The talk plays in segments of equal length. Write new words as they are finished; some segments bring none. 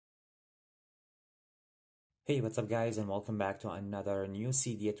Hey, what's up guys, and welcome back to another new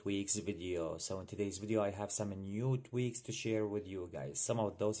Cydia tweaks video. So in today's video I have some new tweaks to share with you guys. Some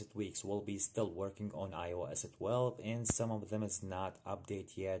of those tweaks will be still working on iOS 12 and some of them is not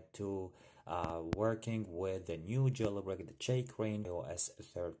updated yet to working with the new jailbreak, the Checkra1n iOS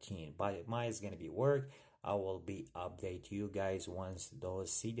 13. But it might is gonna be work. I will be update you guys once those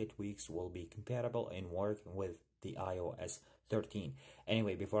Cydia tweaks will be compatible and working with the iOS 13.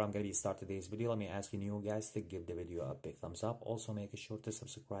 Anyway, before I'm gonna be start today's video, let me ask you guys to give the video a big thumbs up. Also make sure to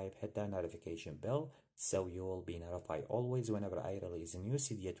subscribe, hit that notification bell so you will be notified always whenever I release a new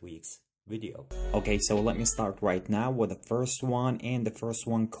Cydia tweaks video. Okay, so let me start right now with the first one, and the first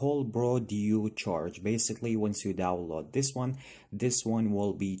one called BroDoYouCharge. Basically, once you download this one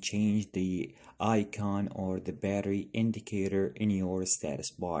will be changed the icon or the battery indicator in your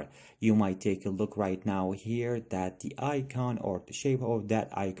status bar. You might take a look right now here that the icon or the shape of that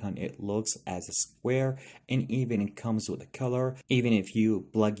icon, it looks as a square, and even it comes with a color. Even if you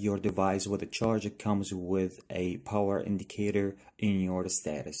plug your device with a charge, it comes with a power indicator in your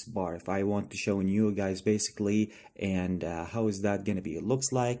status bar. If I want to show you guys basically and how is that gonna be, it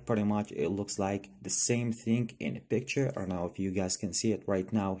looks like pretty much it looks like the same thing in a picture. Or now if you guys can see it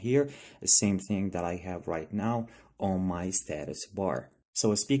right now here, the same thing that I have right now on my status bar.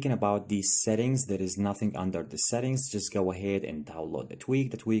 So speaking about these settings, there is nothing under the settings. Just go ahead and download the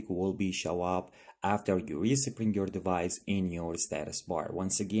tweak. The tweak will be show up after you resetting your device in your status bar.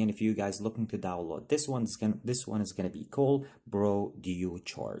 Once again, if you guys looking to download this one is gonna be called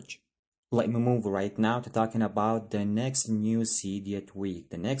BroDoYouCharge. Let me move right now to talking about the next new Cydia tweak.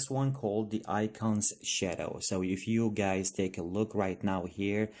 The next one called the IconsShadow. So if you guys take a look right now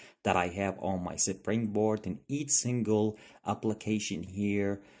here that I have on my springboard, in each single application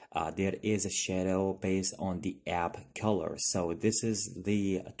here, there is a shadow based on the app color. So this is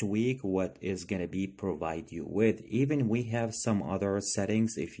the tweak what is gonna be provide you with. Even we have some other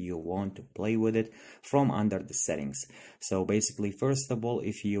settings if you want to play with it from under the settings. So basically, first of all,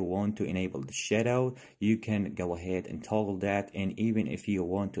 if you want to enable the shadow, you can go ahead and toggle that. And even if you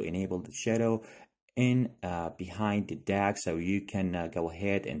want to enable the shadow in behind the deck, so you can go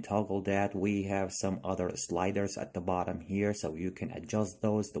ahead and toggle that. We have some other sliders at the bottom here, so you can adjust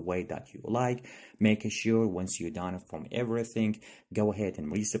those the way that you like, making sure once you're done from everything, go ahead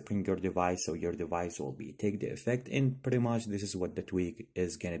and reset your device so your device will be take the effect. And pretty much this is what the tweak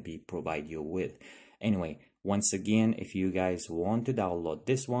is gonna be provide you with. Anyway, once again, if you guys want to download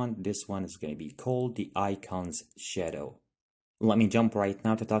this one is going to be called the IconsShadow. Let me jump right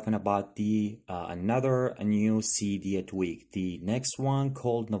now to talking about the another new Cydia tweak. The next one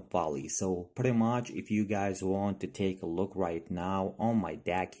called Navale. So pretty much if you guys want to take a look right now on my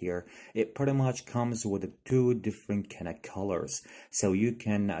deck here, it pretty much comes with two different kind of colors. So you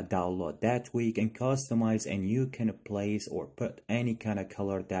can download that tweak and customize, and you can place or put any kind of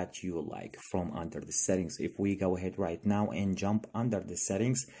color that you like from under the settings. If we go ahead right now and jump under the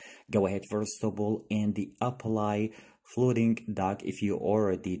settings, go ahead first of all and the apply FloatingDeck. If you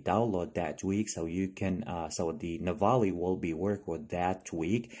already download that tweak, so you can so the Navale will be work with that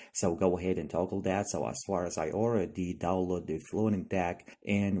tweak, so go ahead and toggle that. So as far as I already download the FloatingDeck,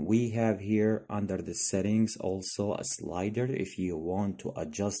 and we have here under the settings also a slider if you want to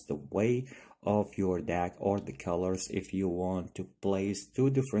adjust the way of your deck or the colors. If you want to place two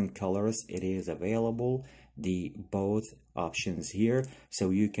different colors, it is available, the both options here,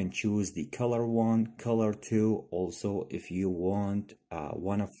 so you can choose the color 1, color 2. Also if you want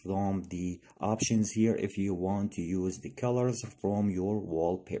one of them, the options here, if you want to use the colors from your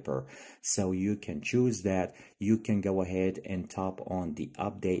wallpaper, so you can choose that. You can go ahead and tap on the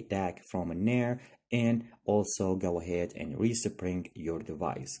update deck from there, and also go ahead and respring your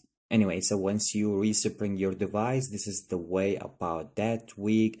device. Anyway, so once you respring your device, this is the way about that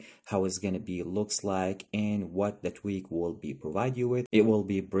tweak, how it's gonna be looks like, and what the tweak will be provide you with. It will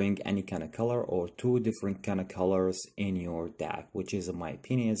be bring any kind of color or two different kind of colors in your deck, which is in my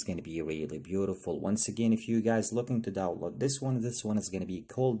opinion is gonna be really beautiful. Once again, if you guys looking to download this one is gonna be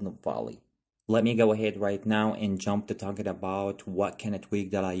called Navale. Let me go ahead right now and jump to talking about what kind of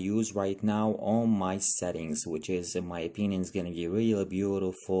tweak that I use right now on my settings, which is in my opinion is going to be really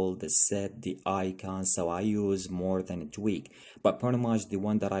beautiful. The set, the icons, so I use more than a tweak, but pretty much the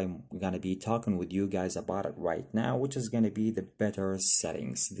one that I'm going to be talking with you guys about it right now, which is going to be the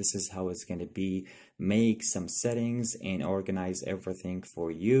BetterSettings. This is how it's going to be make some settings and organize everything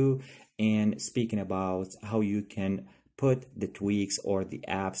for you. And speaking about how you can put the tweaks or the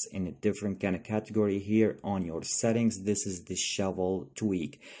apps in a different kind of category here on your settings, this is the shovel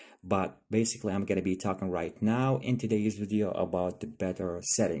tweak. but basically I'm gonna be talking right now in today's video about the better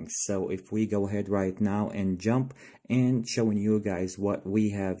settings. So if we go ahead right now and jump and showing you guys what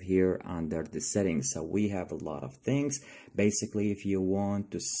we have here under the settings. So we have a lot of things. Basically, if you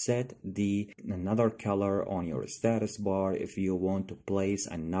want to set another color on your status bar, if you want to place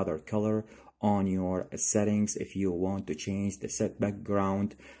another color on your settings, if you want to change the set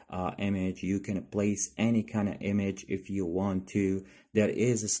background image, you can place any kind of image if you want to. There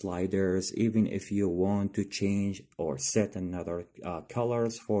is sliders, even if you want to change or set another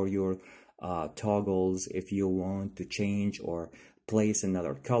colors for your toggles, if you want to change or place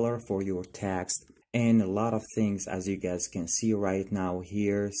another color for your text, and a lot of things as you guys can see right now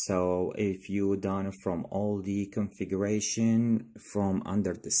here. So if you done from all the configuration from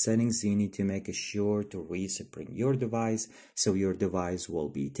under the settings, you need to make sure to reset your device so your device will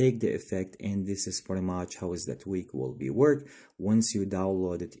be take the effect, and this is pretty much how is that tweak will be work once you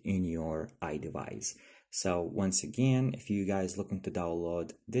download it in your iDevice. So once again, if you guys looking to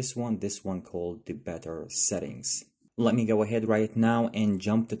download this one called the better settings. Let me go ahead right now and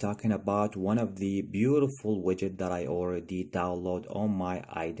jump to talking about one of the beautiful widget that I already download on my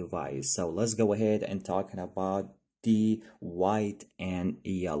iDevice. So let's go ahead and talking about the white and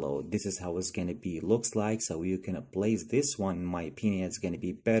yellow. This is how it's gonna be looks like. So you can place this one, in my opinion, it's gonna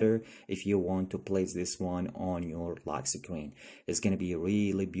be better if you want to place this one on your lock screen. It's gonna be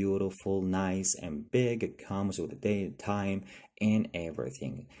really beautiful, nice and big. It comes with the day, time, and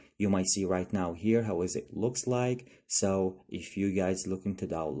everything. You might see right now here how is it looks like. So if you guys looking to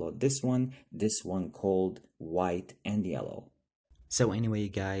download this one called white and yellow. So anyway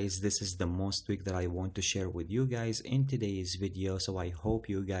guys, this is the most tweak that I want to share with you guys in today's video. So I hope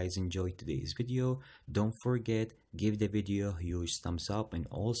you guys enjoyed today's video. Don't forget, give the video a huge thumbs up, and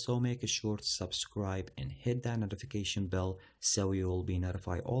also make sure to subscribe and hit that notification bell so you will be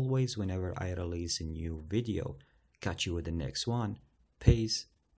notified always whenever I release a new video. Catch you with the next one. Peace.